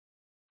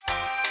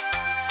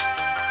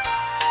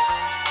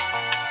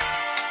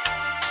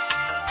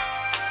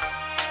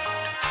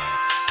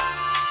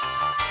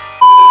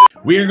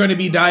We are going to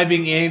be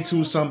diving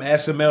into some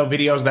SML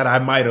videos that I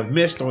might have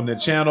missed on the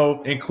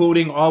channel,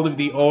 including all of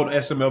the old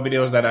SML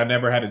videos that I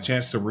never had a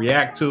chance to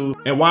react to.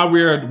 And while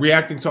we're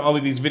reacting to all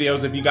of these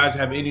videos, if you guys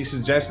have any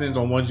suggestions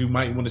on ones you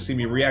might want to see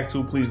me react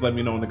to, please let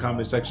me know in the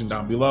comment section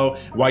down below.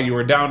 While you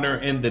are down there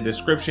in the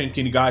description,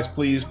 can you guys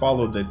please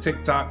follow the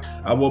TikTok?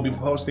 I will be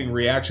posting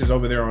reactions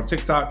over there on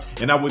TikTok,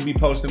 and I will be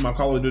posting my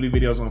Call of Duty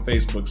videos on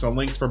Facebook. So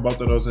links for both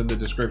of those in the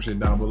description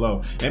down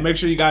below. And make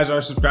sure you guys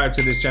are subscribed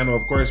to this channel,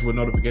 of course, with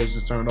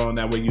notifications turned on.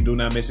 That way you do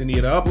not miss any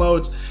of the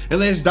uploads. And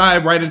let's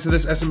dive right into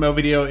this SML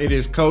video. It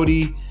is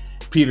Cody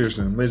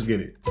Peterson. Let's get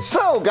it.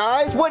 So,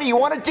 guys, what do you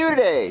want to do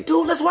today?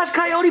 Dude, let's watch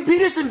Coyote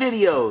Peterson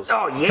videos.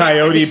 Oh, yeah.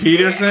 Coyote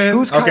Peterson?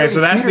 Who's okay, Coyote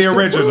so that's Peterson?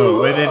 the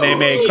original. And then they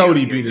made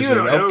Cody Peterson.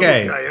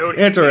 Okay.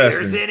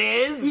 Interesting. Peterson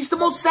is? He's the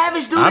most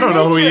savage dude I don't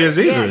know who he is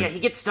either. Yeah, he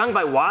gets stung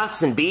by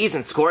wasps and bees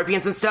and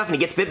scorpions and stuff, and he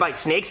gets bit by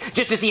snakes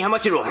just to see how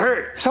much it will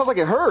hurt. Sounds like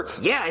it hurts.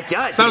 Yeah, it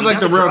does. Sounds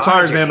like the real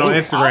Tarzan on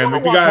Instagram.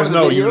 If you guys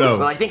know, you know.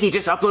 Well, I think he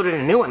just uploaded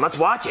a new one. Let's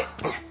watch it.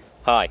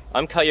 Hi,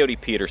 I'm Coyote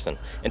Peterson,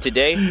 and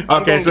today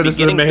okay, so this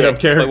is a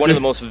made-up character by one of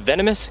the most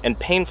venomous and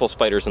painful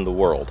spiders in the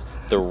world,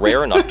 the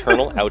rare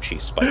nocturnal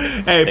ouchie spider.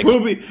 Hey,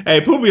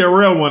 Poopy, a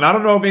real one. I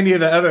don't know if any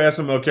of the other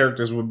SML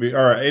characters would be,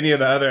 or any of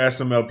the other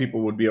SML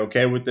people would be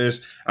okay with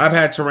this. I've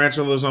had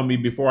tarantulas on me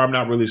before. I'm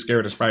not really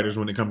scared of spiders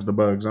when it comes to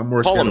bugs. I'm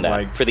more scared of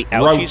like for the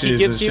ouchies he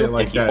gives and you, shit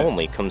like and he that.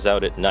 only comes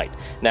out at night.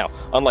 Now,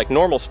 unlike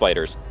normal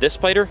spiders, this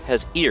spider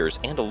has ears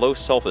and a low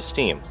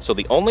self-esteem, so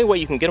the only way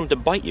you can get him to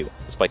bite you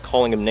is by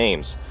calling him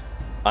names.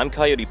 I'm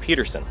Coyote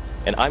Peterson,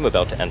 and I'm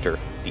about to enter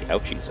the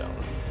ouchie zone.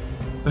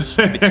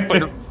 Stupid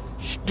spider,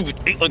 stupid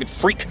eight-legged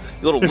freak,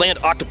 you little land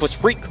octopus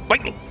freak,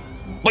 bite me,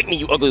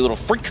 you ugly little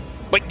freak,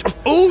 bite.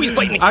 Oh, he's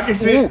biting me. I can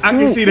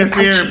see the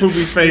fear in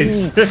Poopy's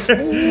face.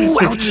 Ooh,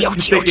 ouchie,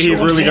 ouchie, Thinking he's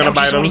really gonna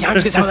bite him.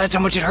 That's how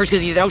much it hurts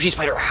because he's an ouchie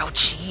spider.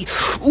 Ouchie.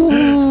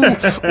 Ooh,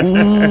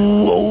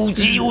 ooh,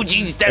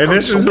 ouchie, that and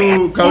this is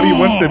who Cody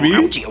wants to be.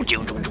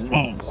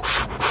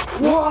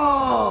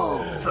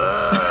 Whoa!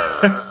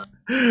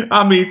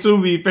 I mean,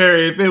 to be fair,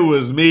 if it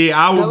was me,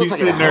 I would be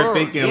sitting there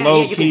thinking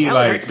low key,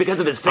 like, it's because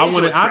of his I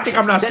think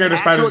I'm not scared of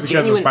spiders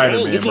because of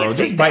Spider-Man, bro.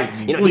 Just bite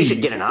me, you know, please, he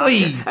should get an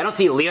Oscar. I don't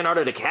see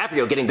Leonardo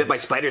DiCaprio getting bit by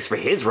spiders for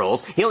his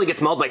roles. He only gets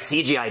mauled by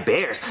CGI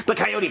bears. But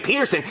Coyote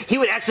Peterson, he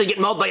would actually get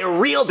mauled by a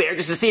real bear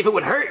just to see if it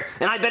would hurt.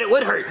 And I bet it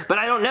would hurt, but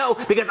I don't know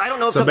because I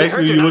don't know if something hurts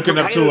or not. So basically, you're looking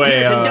up to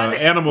a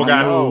animal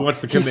guy who wants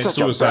to commit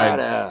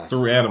suicide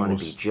through animals. I want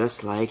to be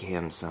just like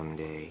him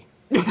someday.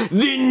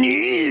 The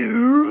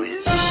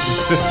news.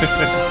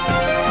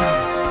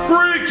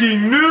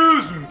 Breaking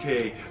news,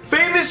 okay.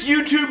 Famous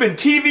YouTube and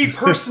TV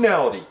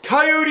personality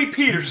Coyote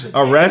Peterson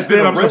arrested.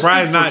 I'm arrested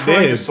surprised not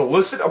trying dead. to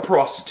solicit a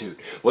prostitute.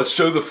 Let's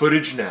show the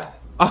footage now.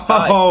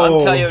 Hi,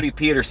 I'm Coyote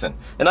Peterson,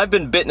 and I've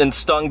been bitten and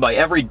stung by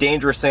every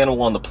dangerous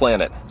animal on the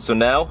planet, so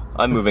now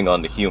I'm moving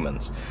on to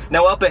humans.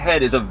 Now up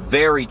ahead is a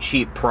very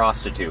cheap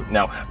prostitute.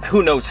 Now,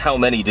 who knows how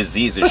many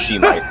diseases she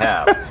might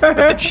have, but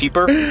the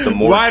cheaper, the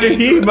more Why did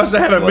he must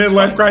have had a Let's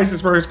midlife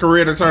crisis for his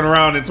career to turn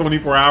around in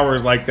 24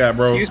 hours like that,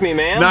 bro? Excuse me,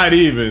 ma'am? Not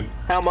even.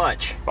 How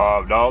much?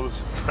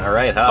 $5.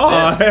 Alright,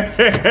 hop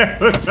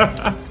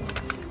in.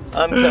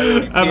 I'm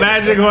Coyote Peterson.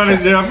 Imagine going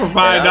to jail for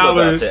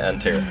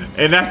 $5,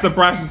 and that's the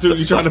prostitute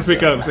you're trying to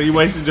pick up. So you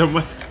wasted your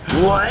money.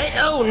 What?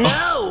 Oh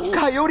no!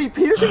 Coyote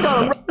Peterson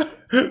got a...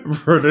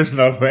 Bro, there's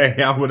no way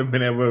I would have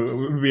been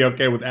able to be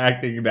okay with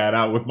acting that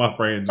out with my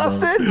friends, bro.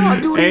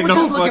 Dude, ain't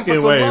no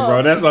fucking way,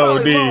 bro. That's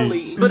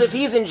OD. But if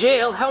he's in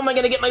jail, how am I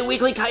gonna get my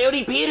weekly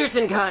Coyote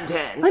Peterson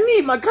content? I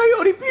need my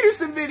Coyote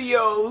Peterson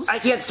videos. I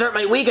can't start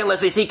my week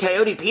unless I see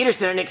Coyote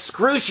Peterson in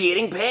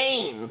excruciating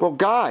pain. Well,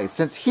 guys,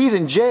 since he's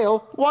in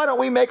jail, why don't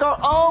we make our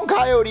own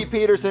Coyote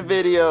Peterson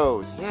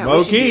videos? Yeah,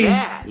 we should do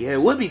that. Yeah,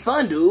 it would be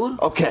fun, dude.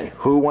 Okay,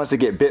 who wants to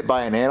get bit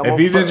by an animal? If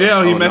he's in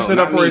jail, he messed it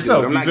up for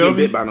himself. I'm not getting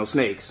bit by no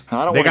snakes.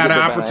 They got an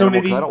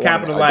opportunity,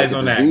 capitalize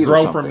on that,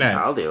 grow from that.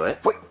 I'll do it.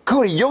 Wait,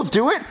 Cody, you'll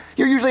do it?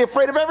 You're usually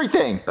afraid of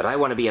everything. But I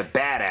want to be a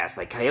badass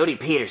like Coyote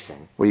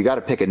Peterson. Well, you got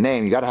to pick a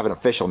name. You got to have an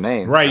official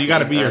name. Right, you got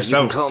to be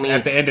yourself. You can call me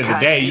at the end of the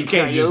day, you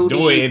can't just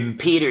do it. And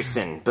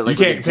Peterson, but like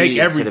you can't take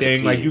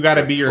everything. Like you got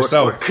to be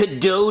yourself. Or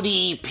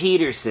Coyote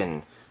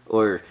Peterson,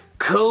 or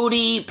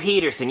Cody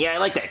Peterson. Yeah, I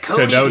like that.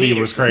 Cody Peterson.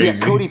 Was crazy.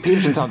 Yeah, Cody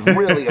Peterson sounds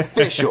really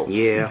official.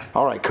 Yeah.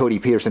 All right, Cody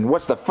Peterson,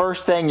 what's the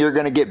first thing you're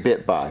going to get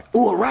bit by?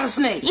 Ooh, a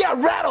rattlesnake. Yeah,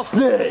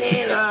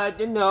 rattlesnake.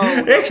 No.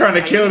 They're trying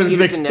to kill this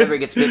Peterson nigga. never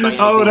gets bit by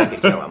anything that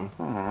could kill him.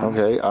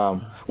 Okay,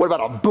 what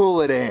about a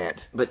bullet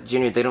ant? But,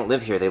 Junior, they don't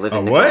live here. They live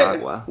in what?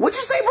 Nicaragua. What'd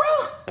you say,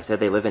 bro? I said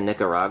they live in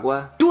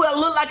Nicaragua. Do I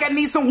look like I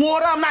need some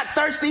water? I'm not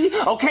thirsty,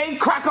 okay?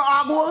 Cracker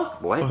agua.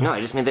 What? No,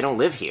 I just mean they don't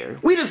live here.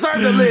 We deserve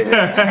to live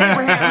here.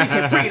 Abraham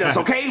Lincoln freed us,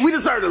 okay? We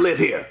deserve to live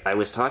here. I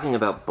was talking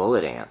about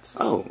bullet ants.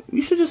 Oh,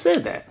 you should have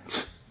said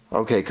that.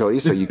 Okay, Cody,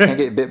 so you can't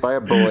get bit by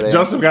a bullet ant.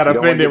 Joseph got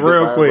offended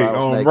real quick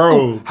on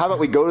road. How about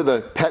we go to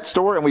the pet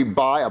store and we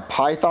buy a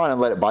python and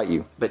let it bite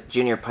you? But,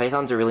 Junior,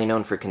 pythons are really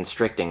known for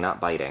constricting,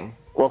 not biting.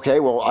 Okay,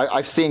 well,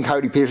 I've seen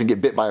Cody Peterson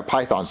get bit by a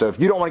python, so if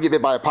you don't want to get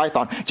bit by a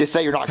python, just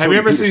say you're not Cody Have you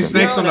ever Peterson. seen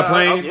snakes on the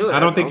plane? I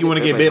don't think you want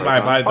to get bit by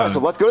a python. All right, so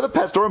let's go to the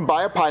pet store and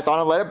buy a python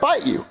and let it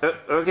bite you.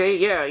 Okay,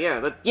 yeah,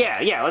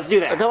 let's do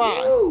that. Come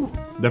on.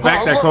 The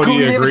fact that look, Cody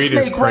they have a agreed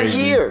is snake right crazy.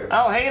 here.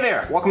 Oh, hey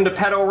there. Welcome to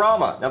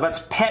Pet-O-Rama. Now,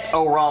 that's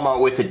Pet-O-Rama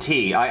with a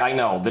T. I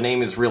know, the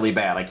name is really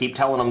bad. I keep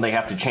telling them they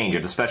have to change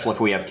it, especially if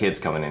we have kids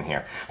coming in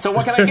here. So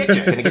what can I get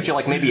you? Can I get you,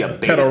 like, maybe a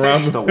beta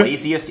fish, the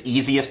laziest,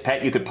 easiest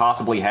pet you could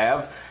possibly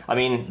have? I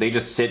mean, they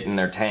just sit in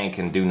their tank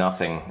and do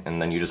nothing,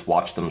 and then you just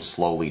watch them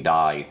slowly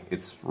die.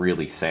 It's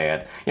really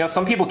sad. You know,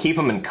 some people keep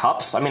them in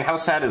cups. I mean, how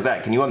sad is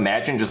that? Can you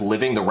imagine just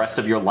living the rest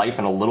of your life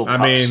in a little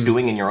cup,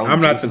 stewing in your own I'm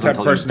not the juices type of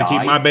until you person to keep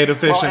die? my beta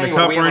fish in a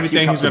cup or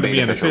anything. He's going to be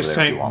in a fish over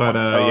tank, but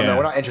Oh, yeah. no,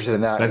 we're not interested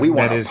in that. That's- We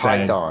want that a is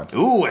sad. python.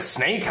 Ooh, a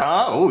snake,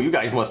 huh? Oh, you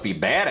guys must be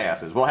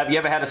badasses. Well, have you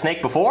ever had a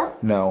snake before?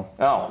 No.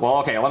 Oh, well,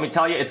 okay, let me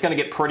tell you, it's going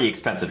to get pretty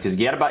expensive, because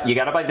you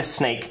gotta buy the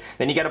snake,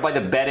 then you gotta buy the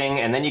bedding,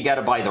 and then you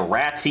gotta buy the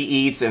rats he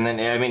eats, and then,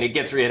 I mean,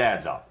 it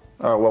adds up.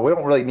 Well, we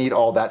don't really need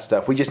all that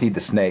stuff. We just need the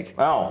snake.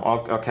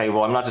 Oh, okay,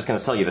 well, I'm not just going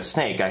to sell you the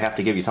snake. I have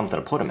to give you something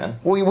to put him in.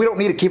 We don't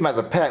need to keep him as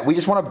a pet. We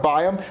just want to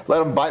buy him,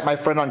 let him bite my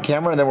friend on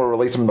camera, and then we'll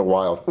release him in the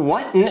wild.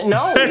 What?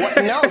 No,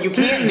 no, you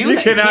can't do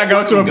that. You cannot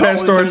go to a pet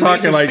store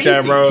talking like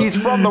that, bro. He's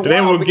from the wild.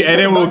 And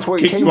they will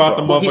kick you out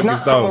the Well, he's motherfucking not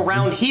stove. from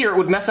around here. It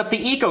would mess up the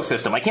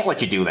ecosystem. I can't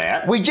let you do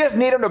that. We just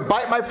need him to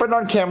bite my friend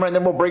on camera, and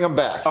then we'll bring him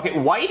back. Okay,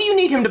 why do you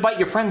need him to bite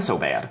your friend so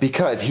bad?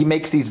 Because he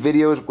makes these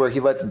videos where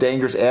he lets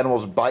dangerous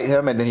animals bite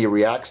him, and then he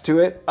reacts to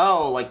it.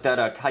 Oh, like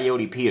that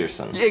Coyote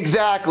Peterson.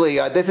 Exactly.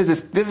 This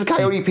is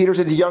Coyote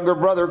Peterson's younger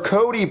brother,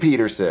 Cody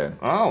Peterson.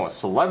 Oh, a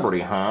celebrity,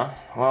 huh?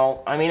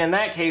 Well, I mean, in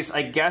that case,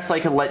 I guess I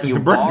could let you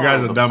Bro, borrow you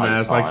guys are the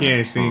dumbass. python. Like, he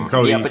ain't seen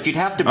Cody Yeah, but you'd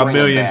have to bring a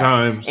million him back.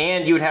 times.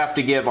 And you'd have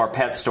to give our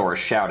pet store a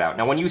shout out.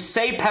 Now, when you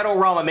say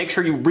Pet-O-Rama, make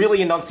sure you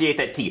really enunciate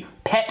that T.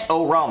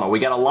 Pet-O-Rama. We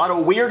got a lot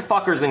of weird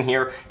fuckers in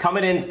here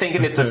coming in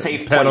thinking it's a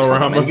safe place for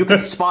them. And you can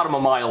spot them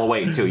a mile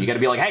away, too. You gotta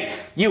be like, hey,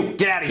 you,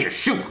 get out of here,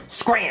 shoot,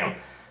 scram.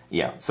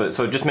 Yeah, so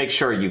just make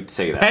sure you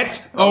say that.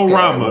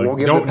 Pet-O-Rama. Okay, we'll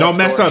give the pet Don't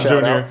mess store a up, shout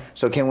Junior. out.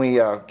 So can we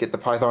get the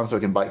python so we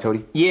can bite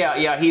Cody?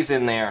 Yeah, he's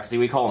in there. See,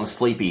 we call him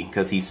Sleepy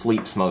because he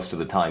sleeps most of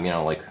the time, you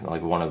know, like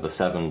one of the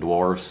 7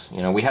 dwarves.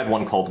 You know, we had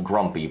one called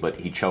Grumpy, but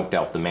he choked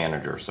out the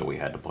manager, so we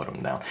had to put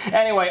him down.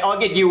 Anyway, I'll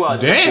get you a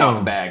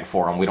Ziploc bag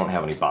for him. We don't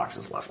have any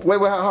boxes left. Wait,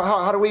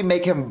 how do we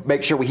make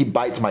sure he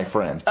bites my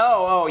friend?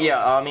 Oh,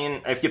 yeah, I mean,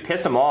 if you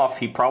piss him off,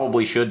 he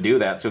probably should do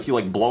that. So if you,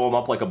 like, blow him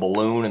up like a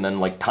balloon and then,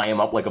 like, tie him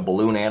up like a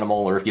balloon animal,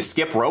 or if you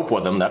skip rope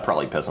with him, that'd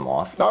probably piss him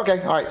off.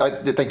 Okay, all right,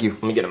 thank you.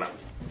 Let me get him out.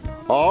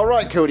 All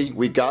right, Cody,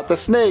 we got the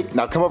snake.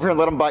 Now come over here and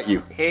let him bite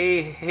you.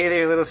 Hey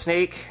there, little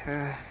snake.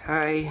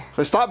 Hi.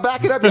 Stop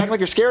backing up. You act like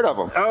you're scared of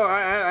him. Oh,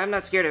 I'm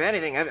not scared of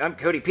anything. I'm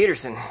Cody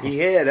Peterson.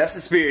 Yeah, that's the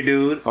spirit,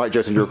 dude. All right,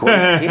 Justin, you're recording.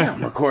 Yeah,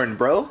 I'm recording,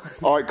 bro.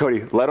 All right,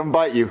 Cody, let him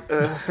bite you.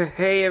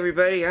 Hey,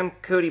 everybody. I'm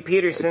Cody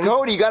Peterson.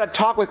 Cody, you got to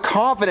talk with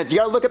confidence. You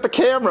got to look at the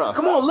camera.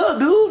 Come on, look,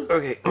 dude.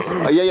 Okay.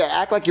 Yeah,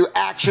 act like you're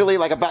actually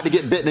like about to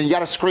get bitten, and you got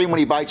to scream when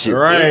he bites you.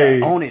 Right.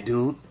 Yeah, own it,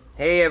 dude.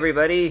 Hey,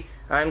 everybody.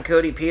 I'm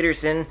Cody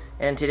Peterson,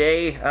 and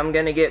today I'm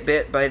gonna get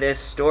bit by this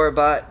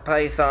store-bought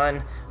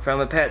python from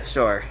a pet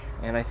store,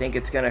 and I think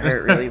it's gonna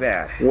hurt really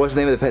bad. What's the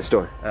name of the pet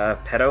store?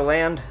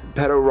 Pet-O-Land?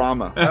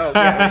 Pet-O-Rama. Oh,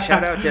 yeah,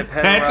 shout out to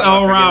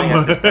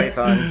Pet-O-Rama. Pet-O-Rama for giving us this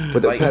python.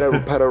 With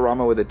a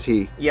Pet-O-Rama with a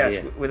T.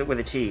 Yes, with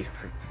a T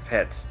for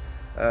pets.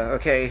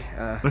 Okay,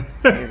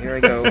 here I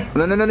go.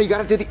 No, you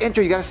gotta do the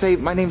intro. You gotta say,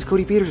 my name's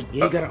Cody Peterson.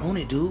 Yeah, you gotta own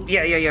it, dude.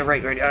 Yeah,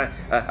 right.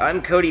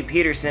 I'm Cody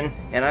Peterson,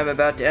 and I'm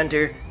about to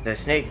enter the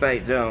snake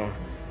bite zone.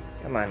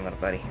 Come on, little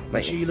buddy.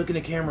 Make sure you look in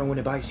the camera when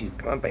it bites you.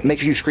 Come on, bite me. Make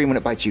sure you scream when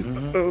it bites you.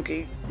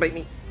 Okay, bite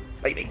me.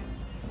 Bite me.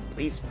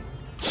 Please.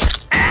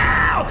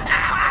 Ow,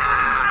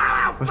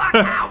 fuck,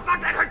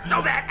 that hurts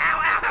so bad.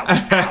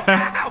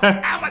 Ow,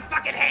 my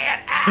fucking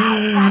hand.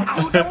 Ow.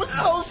 Dude, that was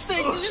so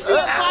sick. Did you see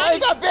that? He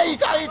got bit. He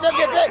got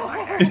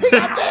bit. He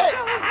got bit.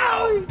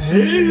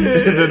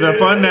 the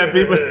fun that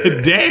people,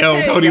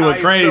 damn, Cody look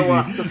crazy.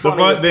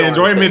 The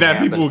enjoyment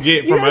that people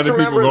get from other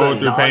people going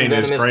through pain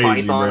is crazy,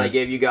 python bro. I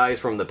gave you guys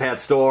from the pet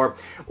store.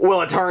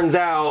 Well, it turns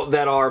out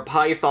that our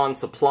python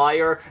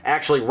supplier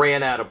actually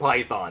ran out of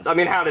pythons. I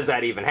mean, how does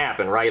that even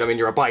happen, right? I mean,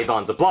 you're a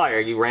python supplier.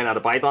 You ran out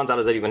of pythons. How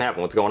does that even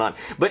happen? What's going on?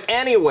 But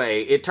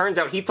anyway, it turns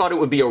out he thought it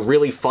would be a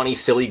really funny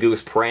silly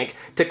goose prank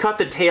to cut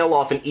the tail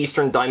off an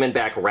eastern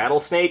diamondback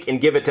rattlesnake and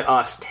give it to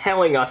us,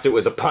 telling us it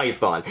was a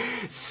python.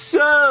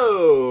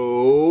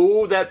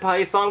 So that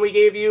python we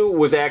gave you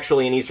was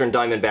actually an eastern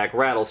diamondback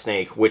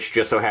rattlesnake, which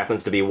just so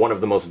happens to be one of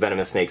the most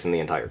venomous snakes in the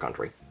entire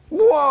country.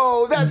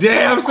 Whoa, that's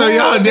Damn, so cool.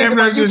 y'all damn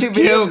near YouTube just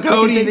video, killed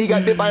Cody. He said he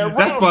got bit by a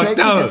That's rattlesnake fucked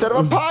up. instead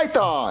of a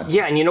python.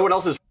 Yeah, and you know what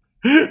else is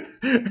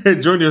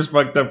Junior's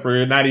fucked up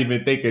for not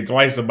even thinking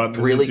twice about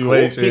the really cool?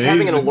 situation. He's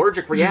having an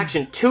allergic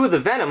reaction to the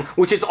venom,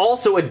 which is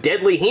also a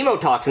deadly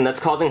hemotoxin that's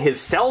causing his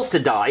cells to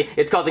die,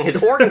 it's causing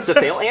his organs to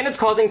fail, and it's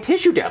causing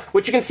tissue death,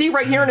 which you can see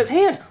right here in his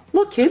hand.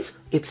 Look, kids,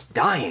 it's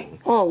dying.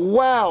 Oh,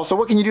 wow. So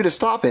what can you do to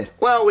stop it?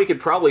 Well, we could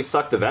probably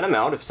suck the venom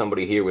out if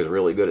somebody here was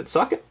really good at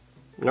sucking.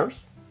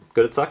 Nurse?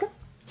 Good at sucking?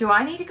 Do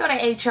I need to go to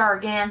HR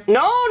again?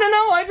 No.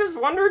 I just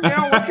wondered,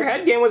 what your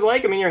head game was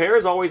like. I mean, your hair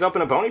is always up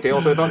in a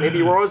ponytail, so I thought maybe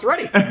you were always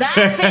ready.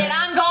 That's it.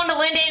 I'm going to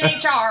Linda in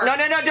HR. No,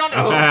 don't.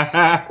 Oh.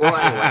 Well,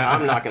 anyway,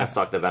 I'm not going to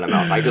suck the venom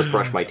out. I just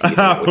brushed my teeth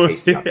and it would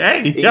taste good.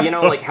 Hey, you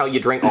know, like how you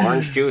drink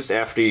orange juice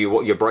after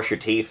you brush your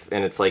teeth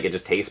and it's like it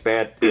just tastes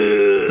bad?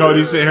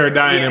 Cody's sitting here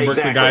dying and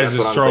exactly, the guy's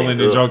just trolling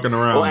and joking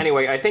around. Well,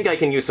 anyway, I think I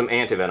can use some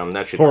antivenom.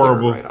 That should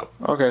Horrible. clear it right up.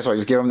 Okay, so I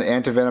just give him the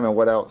antivenom and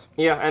what else?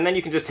 Yeah, and then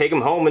you can just take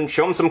him home and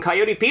show him some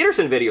Coyote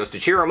Peterson videos to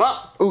cheer him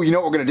up. Ooh, you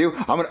know what we're gonna do?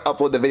 I'm gonna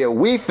upload the video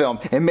we filmed,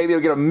 and maybe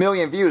it'll get 1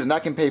 million views, and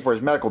that can pay for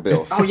his medical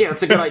bills. Oh yeah,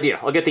 that's a good idea.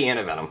 I'll get the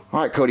antivenom.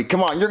 All right, Cody,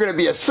 come on. You're gonna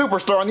be a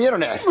superstar on the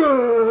internet.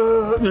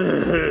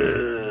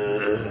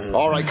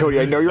 All right, Cody,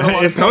 I know you're.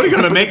 Is Cody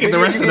gonna make it the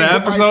rest of the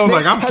episode?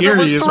 Like, I'm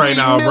curious right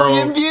now, bro. 3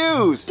 million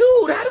views.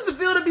 Dude, how does it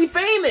feel to be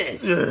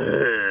famous?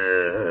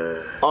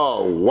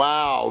 Oh,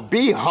 wow.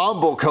 Be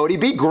humble, Cody.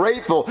 Be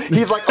grateful.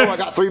 He's like, oh, I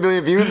got 3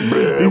 million views.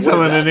 He's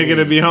telling a nigga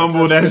to be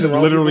humble. That's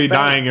literally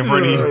dying in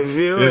front of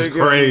you. It's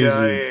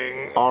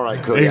crazy. All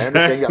right, Cody, Exactly.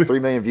 I understand you got 3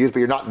 million views, but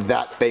you're not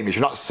that famous.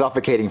 You're not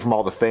suffocating from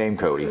all the fame,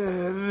 Cody.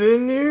 The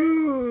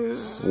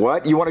news.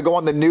 What? You want to go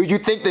on the news? You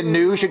think the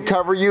news should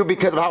cover you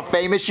because of how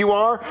famous you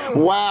are?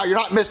 Wow, you're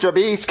not Mr.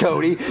 Beast,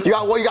 Cody. You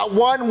got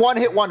one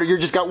hit wonder. You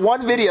just got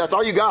one video. That's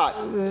all you got.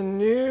 The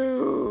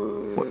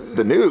news. What,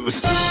 the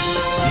news?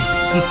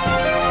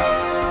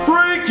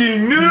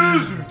 Breaking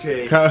news,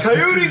 okay?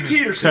 Coyote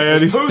Peterson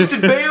has posted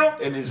bail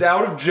and is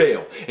out of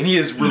jail. And he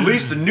has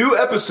released a new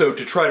episode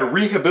to try to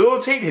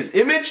rehabilitate his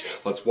image.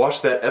 Let's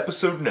watch that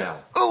episode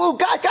now. Oh,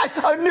 guys,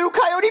 a new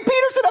Coyote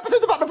Peterson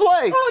episode's about to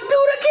play. Oh, dude,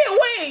 I can't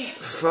wait.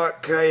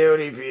 Fuck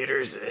Coyote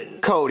Peterson.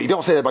 Cody,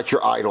 don't say that about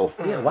your idol.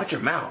 Yeah, watch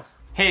your mouth.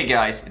 Hey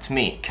guys, it's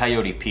me,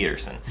 Coyote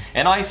Peterson,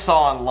 and I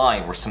saw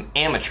online where some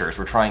amateurs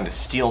were trying to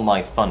steal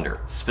my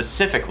thunder,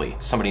 specifically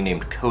somebody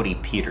named Cody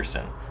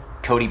Peterson.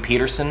 Cody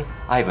Peterson,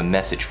 I have a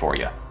message for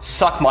you.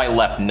 Suck my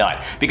left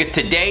nut, because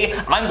today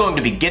I'm going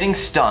to be getting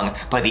stung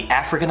by the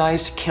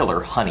Africanized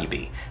killer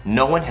honeybee.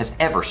 No one has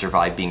ever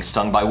survived being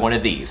stung by one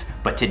of these,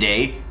 but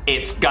today,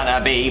 it's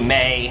gonna be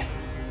me.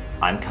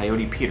 I'm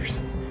Coyote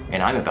Peterson,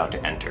 and I'm about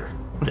to enter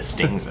the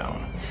sting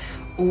zone.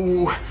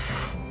 Ooh,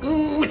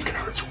 it's gonna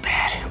hurt so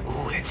bad.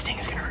 Ooh, that sting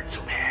is gonna hurt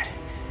so bad.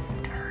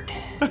 It's gonna hurt.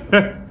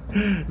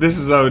 This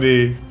is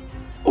OD.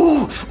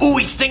 Ooh,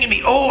 he's stinging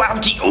me. Oh,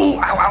 ouchie. Ooh,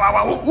 ow, ow, ow,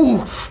 ow.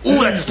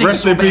 Ooh, that stings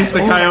Rest so in peace bad.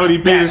 to Ooh, Coyote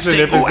that's a bad Peterson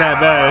sting. if it's Ooh, that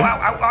ow, bad. Ow,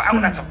 ow, ow, ow,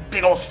 that's a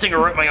big old stinger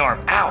right in my arm.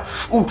 Ow.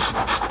 Ooh,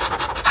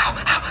 ow,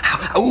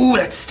 ow, ow. Ooh,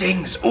 that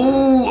stings.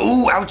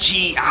 Ooh,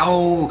 ouchie.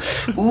 Ow.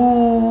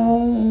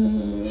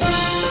 Ooh.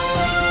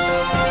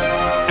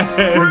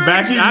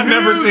 I've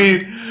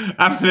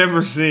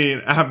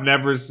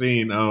never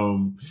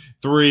seen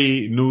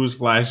 3 news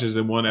flashes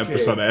in one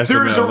episode of SML.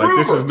 There is a like,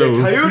 this is rumor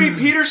new. that Coyote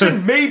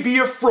Peterson may be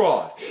a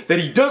fraud, that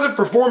he doesn't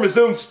perform his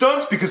own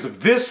stunts because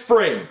of this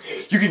frame.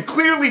 You can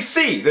clearly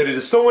see that it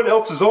is someone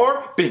else's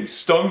arm being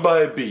stung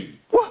by a bee.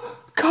 What?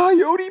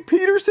 Coyote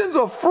Peterson's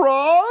a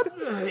fraud?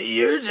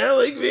 You're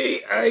telling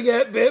me I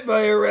got bit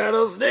by a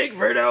rattlesnake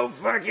for no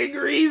fucking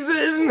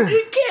reason?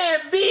 It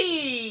can't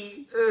be.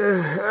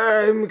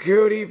 I'm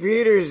Cody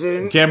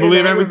Peterson. Can't believe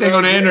and I'm everything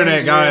on the about to internet,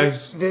 enter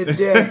guys. The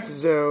death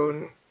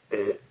zone.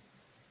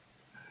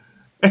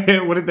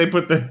 What did they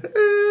put the...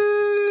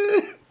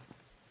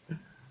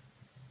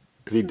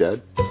 Is he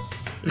dead?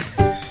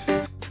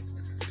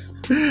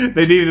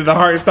 They needed the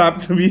heart stop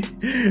to be...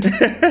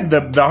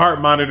 the heart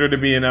monitor to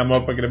be in that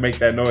motherfucker to make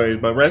that noise.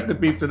 But rest in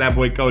peace to that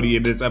boy Cody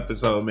in this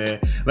episode, man.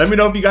 Let me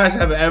know if you guys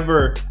have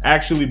ever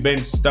actually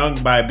been stung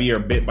by a bee or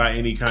bit by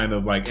any kind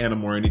of like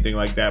animal or anything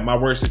like that. My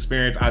worst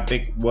experience, I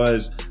think,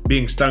 was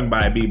being stung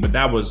by a bee. But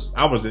I was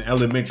in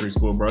elementary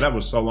school, bro. That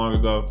was so long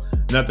ago.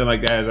 Nothing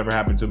like that has ever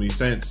happened to me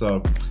since.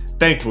 So...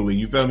 thankfully,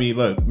 you feel me?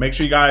 Look, make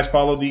sure you guys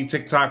follow the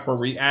TikTok for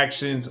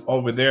reactions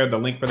over there. The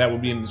link for that will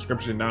be in the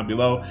description down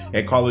below.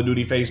 And Call of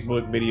Duty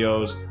Facebook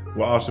videos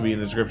will also be in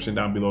the description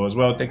down below as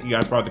well. Thank you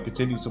guys for all the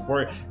continued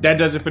support. That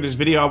does it for this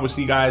video. I will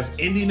see you guys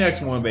in the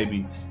next one,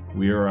 baby.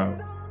 We are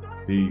out.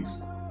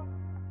 Peace.